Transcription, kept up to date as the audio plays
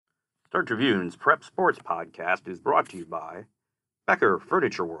Star Tribune's Prep Sports Podcast is brought to you by Becker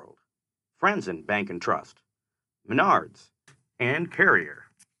Furniture World, Franzen Bank and Trust, Menards, and Carrier.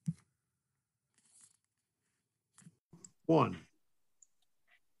 One.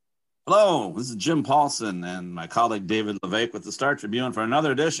 Hello, this is Jim Paulson and my colleague David Levesque with the Star Tribune for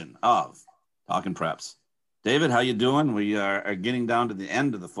another edition of Talking Preps. David, how you doing? We are getting down to the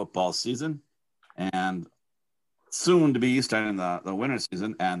end of the football season and soon to be starting the winter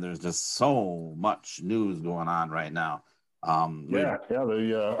season, and there's just so much news going on right now. I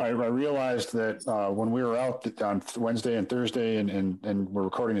realized that when we were out on Wednesday and Thursday and we're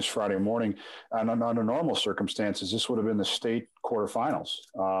recording this Friday morning, under normal circumstances, this would have been the state quarterfinals.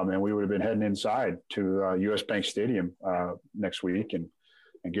 And we would have been heading inside to US Bank Stadium next week and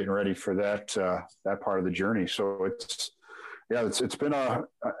getting ready for that part of the journey. So it's been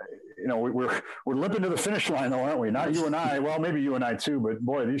we're limping to the finish line, though, aren't we? Not you and I. Well, maybe you and I too, but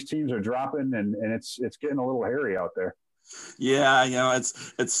boy, these teams are dropping and it's getting a little hairy out there. Yeah,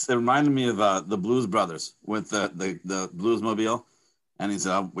 it reminded me of the Blues Brothers with the Bluesmobile, and he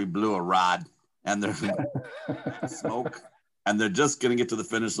said we blew a rod, and there's smoke, and they're just going to get to the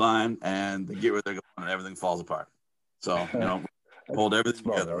finish line, and they get where they're going, and everything falls apart. So hold everything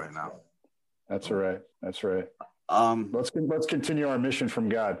together right now. That's right. Let's continue our mission from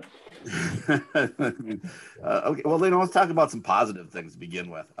God. Okay. Well, let's talk about some positive things to begin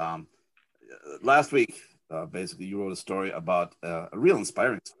with. Last week. Basically, you wrote a story about a real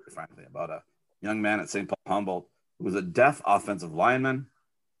inspiring story, frankly, about a young man at St. Paul Humboldt who was a deaf offensive lineman,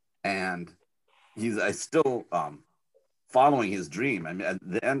 and he's still following his dream. I mean, at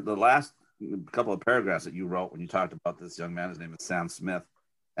the end, the last couple of paragraphs that you wrote when you talked about this young man, his name is Sam Smith,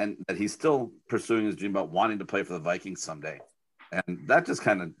 and that he's still pursuing his dream about wanting to play for the Vikings someday, and that just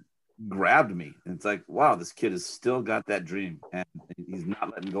kind of grabbed me. And it's like, wow, this kid has still got that dream, and he's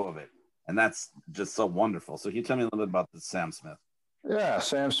not letting go of it. And that's just so wonderful. So can you tell me a little bit about this Sam Smith? Yeah,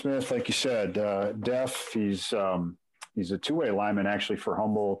 Sam Smith, like you said, deaf. He's a two-way lineman actually for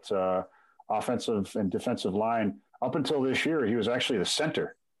Humboldt, offensive and defensive line. Up until this year, he was actually the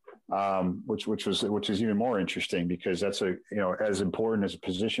center, which is even more interesting because that's as important as a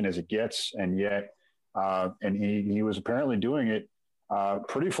position as it gets, and yet and he was apparently doing it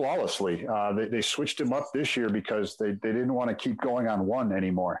pretty flawlessly. They switched him up this year because they didn't want to keep going on one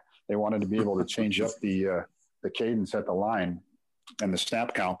anymore. They wanted to be able to change up the cadence at the line and the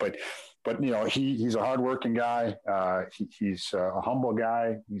snap count. But he's a hardworking guy. He's a humble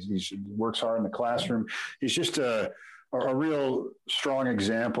guy. He works hard in the classroom. He's just a real strong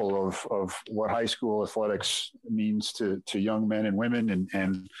example of what high school athletics means to young men and women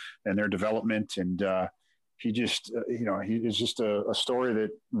and their development. And he is just a story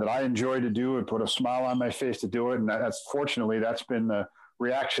that I enjoy to do and put a smile on my face to do it. And that's been the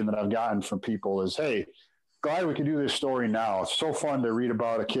reaction that I've gotten from people is, hey, glad we can do this story now. It's so fun to read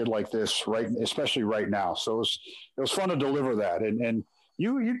about a kid like this, right, especially right now. So it was fun to deliver that. And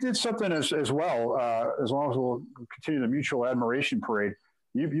you did something as well, as long as we'll continue the mutual admiration parade.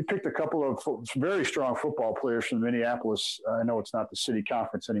 You picked a couple of very strong football players from Minneapolis. I know it's not the city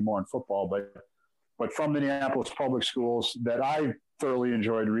conference anymore in football, but from Minneapolis public schools that I thoroughly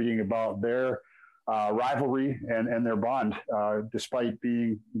enjoyed reading about their rivalry and their bond, despite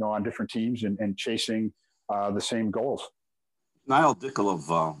being on different teams and chasing the same goals. Niall Dickel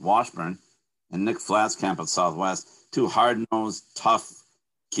of Washburn and Nick Flaskamp of Southwest, two hard-nosed, tough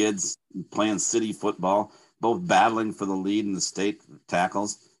kids playing city football, both battling for the lead in the state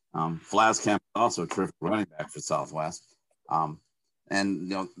tackles. Flaskamp also a terrific running back for Southwest.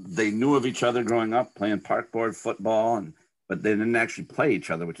 And they knew of each other growing up, playing parkboard football, but they didn't actually play each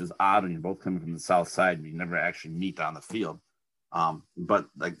other, which is odd when you're both coming from the south side and you never actually meet on the field. But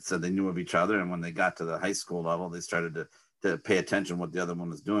like I said, they knew of each other, and when they got to the high school level, they started to pay attention to what the other one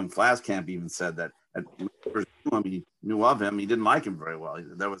was doing. Flaskamp even said that he knew of him, he didn't like him very well.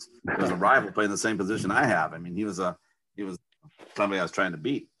 There was a rival playing the same position I have. I mean, he was somebody I was trying to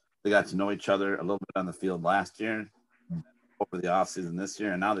beat. They got to know each other a little bit on the field last year, over the offseason this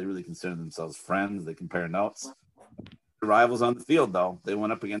year, and now they really consider themselves friends. They compare notes. The rivals on the field, though, they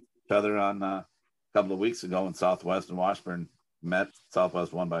went up against each other on a couple of weeks ago when Southwest and Washburn met.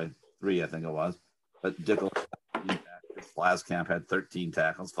 Southwest won by 3, I think it was. But Dickel, Flaskamp had 13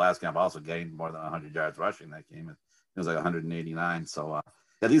 tackles. Flaskamp also gained more than 100 yards rushing that game. It was like 189. So,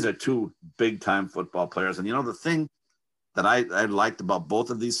 these are two big-time football players. And, the thing that I liked about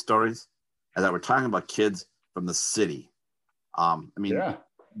both of these stories is that we're talking about kids from the city.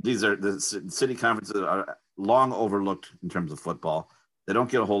 These are the city conferences are long overlooked in terms of football. They don't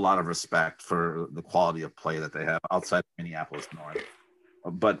get a whole lot of respect for the quality of play that they have outside of Minneapolis North.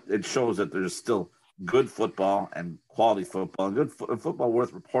 but it shows that there's still good football and quality football and good football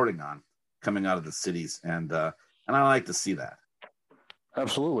worth reporting on coming out of the cities, and I like to see that.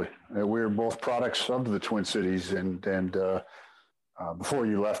 Absolutely, we're both products of the Twin Cities, and before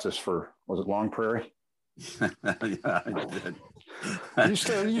you left us for, was it Long Prairie? Yeah, I did. You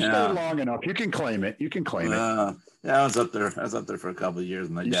stayed long enough. You can claim it. Yeah, I was up there. For a couple of years.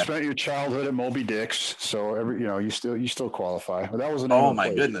 You spent your childhood at Moby Dick's, so you still qualify. But that was an. Oh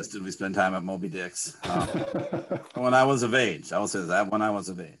my goodness, did we spend time at Moby Dick's when I was of age? I will say that when I was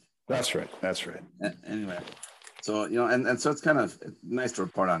of age. That's right. Anyway, so and so it's kind of nice to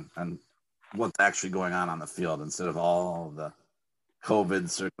report on what's actually going on the field instead of all the COVID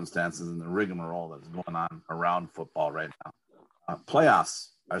circumstances and the rigmarole that's going on around football right now. Playoffs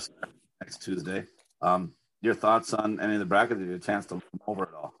are next Tuesday. Your thoughts on any of the brackets? Did you get a chance to look them over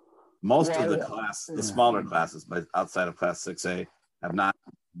at all? Most of the smaller classes, but outside of Class 6A, have not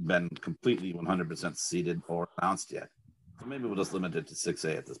been completely 100% seeded or announced yet. So maybe we'll just limit it to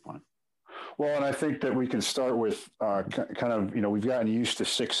 6A at this point. Well, and I think that we can start with we've gotten used to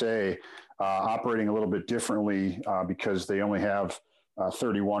 6A operating a little bit differently because they only have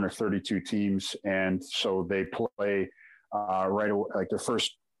 31 or 32 teams, and so they play right away. Like their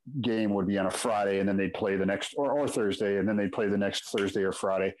first game would be on a Friday, and then they'd play the next or Thursday, and then they'd play the next Thursday or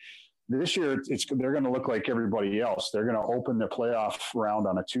Friday. This year, they're going to look like everybody else. They're going to open the playoff round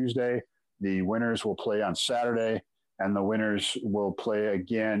on a Tuesday. The winners will play on Saturday, and the winners will play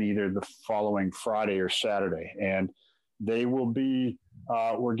again either the following Friday or Saturday. And they will be.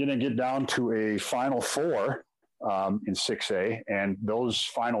 We're going to get down to a Final Four in 6A, and those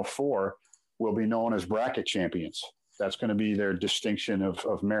Final Four will be known as bracket champions. That's going to be their distinction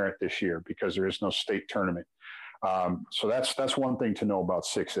of merit this year because there is no state tournament. So that's one thing to know about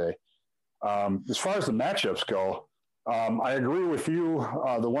 6A. As far as the matchups go, I agree with you.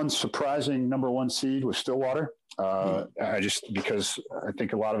 The one surprising number one seed was Stillwater. Because I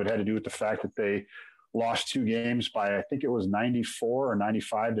think a lot of it had to do with the fact that they lost 2 games by, I think it was 94 or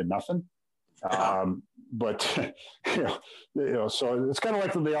 95 to nothing. But so it's kind of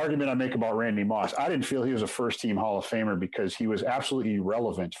like the argument I make about Randy Moss. I didn't feel he was a first-team Hall of Famer because he was absolutely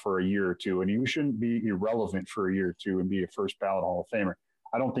irrelevant for a year or two, and you shouldn't be irrelevant for a year or two and be a first-ballot Hall of Famer.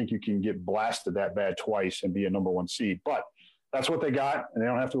 I don't think you can get blasted that bad twice and be a number one seed, but that's what they got, and they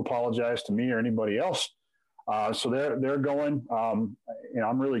don't have to apologize to me or anybody else. So they're going.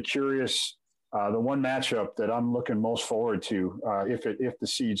 I'm really curious. The one matchup that I'm looking most forward to, if the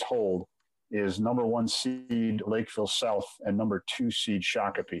seeds hold, is number 1 seed Lakeville South and number 2 seed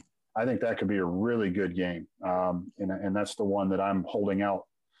Shakopee. I think that could be a really good game, and that's the one that I'm holding out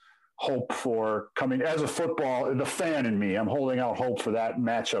hope for coming as a football. The fan in me, I'm holding out hope for that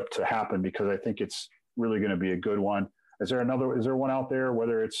matchup to happen because I think it's really going to be a good one. Is there one out there,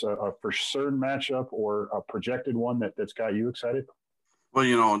 whether it's a for certain matchup or a projected one that's got you excited? Well,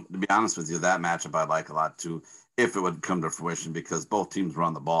 to be honest with you, that matchup I like a lot too, if it would come to fruition, because both teams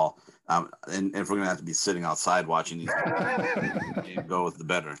run the ball. And if we're going to have to be sitting outside watching these game go, the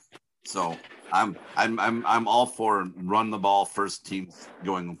better. So I'm all for run the ball first teams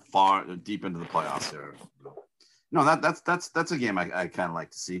going far deep into the playoffs there. No, that's a game I kind of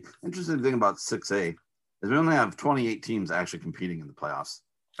like to see. Interesting thing about 6A is we only have 28 teams actually competing in the playoffs.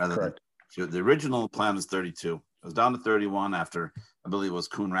 So the original plan was 32. It was down to 31 after, I believe it was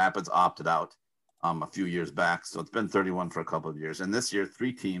Coon Rapids opted out a few years back. So it's been 31 for a couple of years. And this year,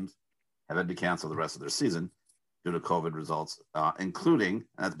 3 teams have had to cancel the rest of their season due to COVID results, including,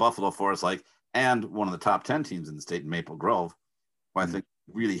 and that's Buffalo Forest Lake, and one of the top 10 teams in the state, Maple Grove, who I think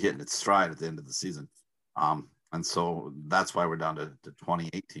really hitting its stride at the end of the season. And so that's why we're down to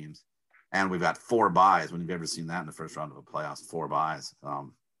 28 teams. And we've got 4 byes. When you've ever seen that in the first round of a playoffs, 4 byes.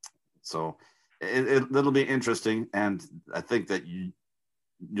 So it'll be interesting. And I think that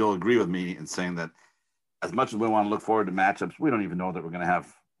you'll agree with me in saying that as much as we want to look forward to matchups, we don't even know that we're going to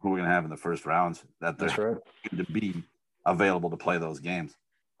have who we're going to have in the first rounds that they're going to be available to play those games.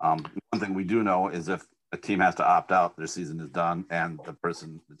 One thing we do know is if a team has to opt out, their season is done, and the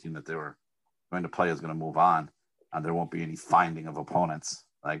team that they were going to play is going to move on. There won't be any finding of opponents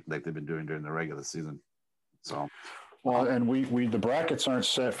like they've been doing during the regular season. So, well, and we the brackets aren't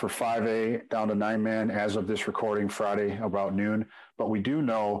set for 5A down to 9-man as of this recording Friday about noon, but we do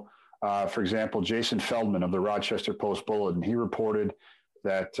know, for example, Jason Feldman of the Rochester Post-Bulletin, he reported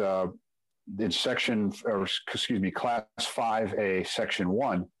that in Class 5A, Section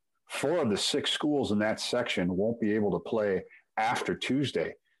 1, 4 of the 6 schools in that section won't be able to play after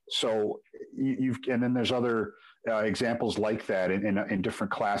Tuesday. So and then there's other examples like that in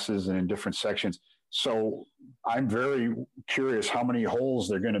different classes and in different sections. So I'm very curious how many holes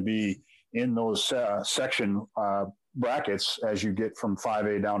they're going to be in those section brackets as you get from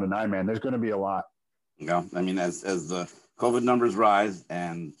 5A down to 9-man. There's going to be a lot. Yeah, I mean, as the COVID numbers rise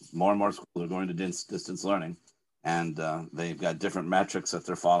and more schools are going to distance learning, and they've got different metrics that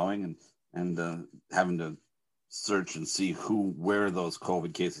they're following, and having to search and see where those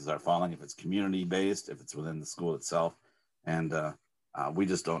COVID cases are falling, if it's community based, if it's within the school itself, and we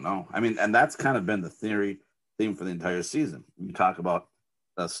just don't know. I mean, and that's kind of been the theme for the entire season. You talk about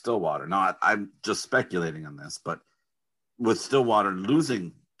Stillwater. Now, I'm just speculating on this, but with Stillwater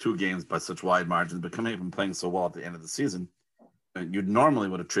losing 2 games by such wide margins, but coming from playing so well at the end of the season, you normally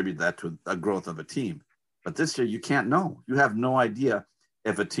would attribute that to a growth of a team. But this year, you can't know. You have no idea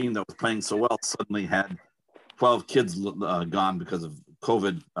if a team that was playing so well suddenly had 12 kids gone because of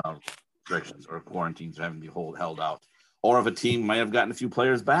COVID restrictions or quarantines or having to be held out, or if a team might have gotten a few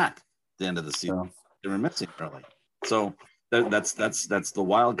players back at the end of the season. Yeah. They were missing early. So that's the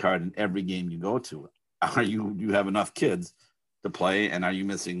wild card in every game you go to. You have enough kids to play, and are you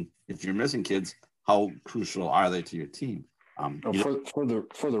missing? If you're missing kids, how crucial are they to your team? For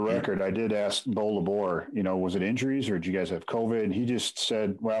the record, I did ask Bo Labor, was it injuries or did you guys have COVID? And he just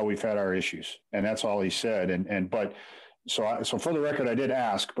said, well, we've had our issues, and that's all he said. So for the record, I did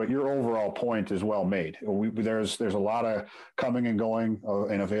ask, but your overall point is well made. There's a lot of coming and going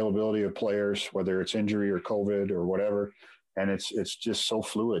and availability of players, whether it's injury or COVID or whatever, and it's just so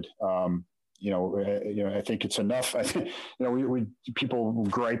fluid. I think it's enough. I think, we people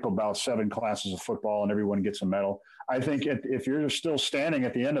gripe about 7 classes of football and everyone gets a medal. I think if you're still standing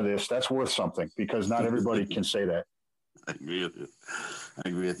at the end of this, that's worth something, because not everybody can say that. I agree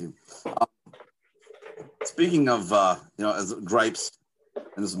with you. Speaking of, as gripes,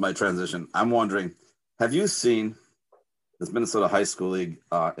 and this is my transition, I'm wondering, have you seen this Minnesota High School League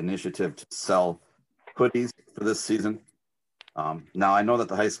initiative to sell hoodies for this season? Now, I know that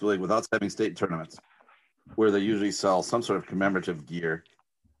the high school league, without having state tournaments, where they usually sell some sort of commemorative gear,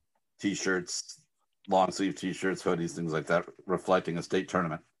 T-shirts, long sleeve T-shirts, hoodies, things like that, reflecting a state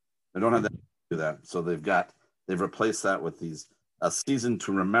tournament. They don't have that to do that. So they've replaced that with these season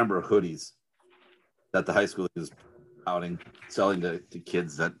to remember hoodies that the high school league is selling to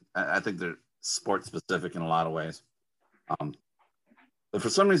kids that I think they're sport specific in a lot of ways. But for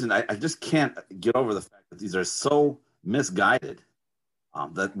some reason, I just can't get over the fact that these are so misguided,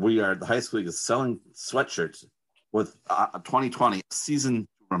 that the high school league is selling sweatshirts with 2020 season to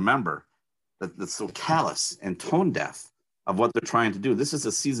remember, that's so callous and tone deaf of what they're trying to do. This is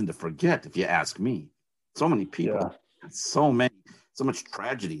a season to forget, if you ask me. So many people, so much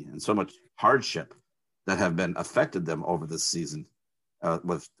tragedy and so much hardship that have been affected them over this season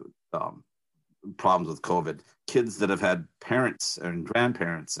with problems with COVID. Kids that have had parents and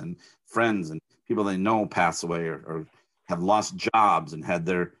grandparents and friends and people they know pass away or have lost jobs and had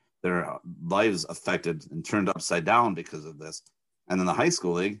their lives affected and turned upside down because of this. And then the high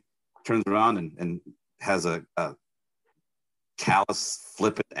school league turns around and has a callous,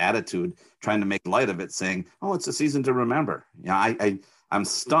 flippant attitude, trying to make light of it, saying, "Oh, it's a season to remember." I'm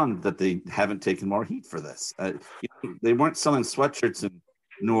stunned that they haven't taken more heat for this. They weren't selling sweatshirts in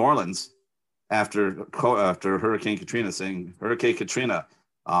New Orleans after Hurricane Katrina, saying, "Hurricane Katrina,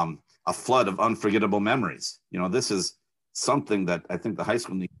 a flood of unforgettable memories." This is something that I think the high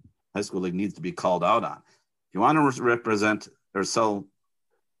school league needs to be called out on. If you want to represent or sell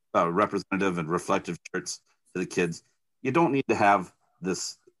representative and reflective shirts to the kids, you don't need to have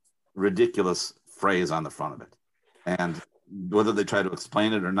this ridiculous phrase on the front of it. And whether they try to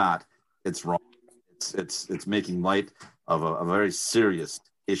explain it or not, it's wrong. It's making light of a very serious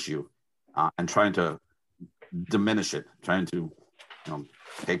issue and trying to diminish it, trying to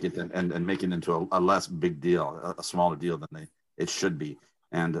take it and make it into a less big deal, a smaller deal than it should be.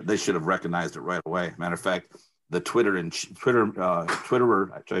 And they should have recognized it right away. Matter of fact, the Twitterer,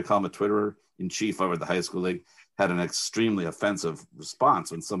 I call him a Twitterer in chief over the high school league, had an extremely offensive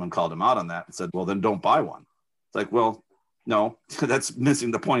response when someone called him out on that and said, "Well, then don't buy one." It's like, well, no, that's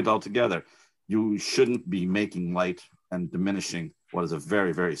missing the point altogether. You shouldn't be making light and diminishing what is a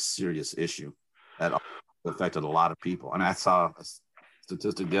very, very serious issue that affected a lot of people. And I saw a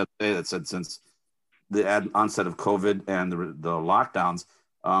statistic the other day that said since the onset of COVID and the lockdowns,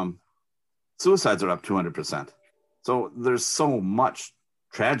 suicides are up 200%. So there's so much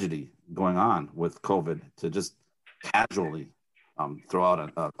tragedy going on with COVID to just casually throw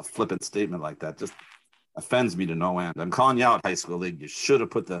out a flippant statement like that just offends me to no end. I'm calling you out, high school league. You should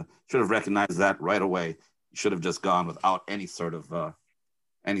have recognized that right away. You should have just gone without any sort of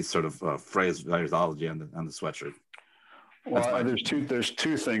phraseology on the sweatshirt. Well, there's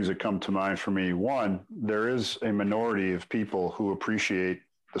two things that come to mind for me. One, there is a minority of people who appreciate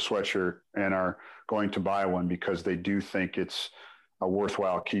the sweatshirt and are going to buy one because they do think it's a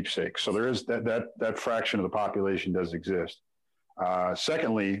worthwhile keepsake. So there is that fraction of the population does exist.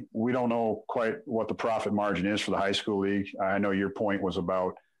 Secondly, we don't know quite what the profit margin is for the high school league. I know your point was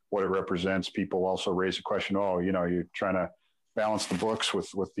about what it represents. People also raise the question, you're trying to balance the books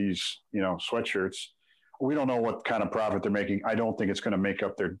with these, sweatshirts. We don't know what kind of profit they're making. I don't think it's going to make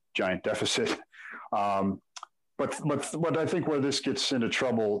up their giant deficit. But I think where this gets into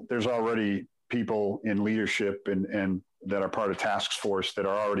trouble, there's already people in leadership and that are part of task force that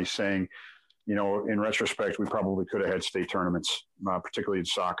are already saying, in retrospect, we probably could have had state tournaments, particularly in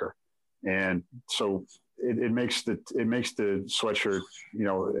soccer. And so it makes the sweatshirt,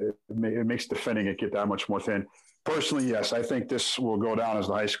 it makes defending it get that much more thin. Personally, yes, I think this will go down as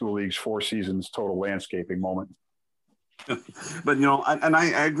the high school league's 4 seasons total landscaping moment. But,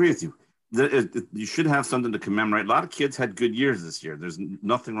 I agree with you. You should have something to commemorate. A lot of kids had good years this year. There's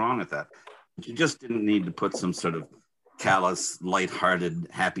nothing wrong with that. But you just didn't need to put some sort of callous, lighthearted,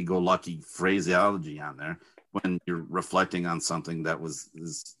 happy-go-lucky phraseology on there when you're reflecting on something that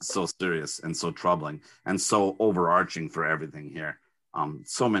is so serious and so troubling and so overarching for everything here.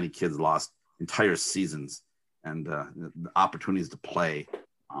 So many kids lost entire seasons and opportunities to play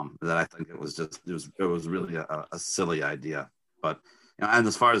that I think it was really a silly idea. But and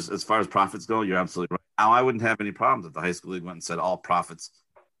as far as profits go, you're absolutely right. Now I wouldn't have any problems if the high school league went and said all profits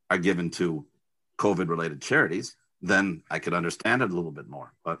are given to COVID-related charities. Then I could understand it a little bit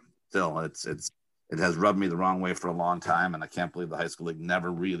more. But still, it has rubbed me the wrong way for a long time, and I can't believe the high school league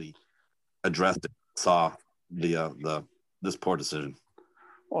never really addressed it. Saw this poor decision.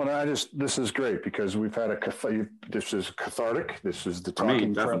 Well, this is great because we've had this is cathartic. This is the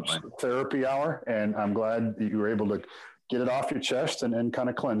Talking Preps therapy hour, and I'm glad that you were able to get it off your chest and kind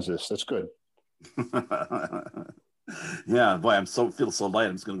of cleanse this. That's good. Yeah, boy, feel so light.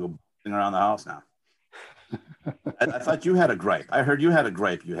 I'm just going to go around the house now. I thought you had a gripe. I heard you had a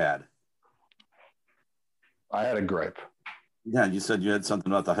gripe. I had a gripe. Yeah, you said you had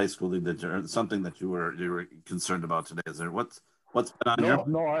something about the high school league something that you were concerned about today. Is there what's been on your?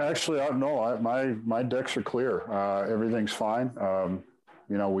 No, my decks are clear. Everything's fine.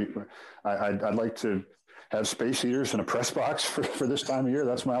 I'd like to have space heaters in a press box for this time of year.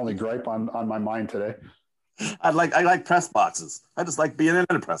 That's my only gripe on my mind today. I like press boxes. I just like being in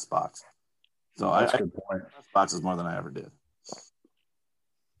a press box. So that's a good point. Press boxes more than I ever did.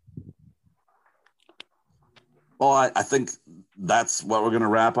 Well, I think that's what we're going to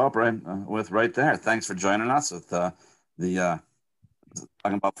wrap up with right there. Thanks for joining us with talking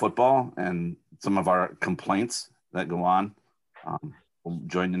about football and some of our complaints that go on. We'll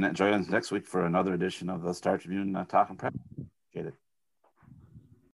join us next week for another edition of the Star Tribune Talking Prep. Appreciate it.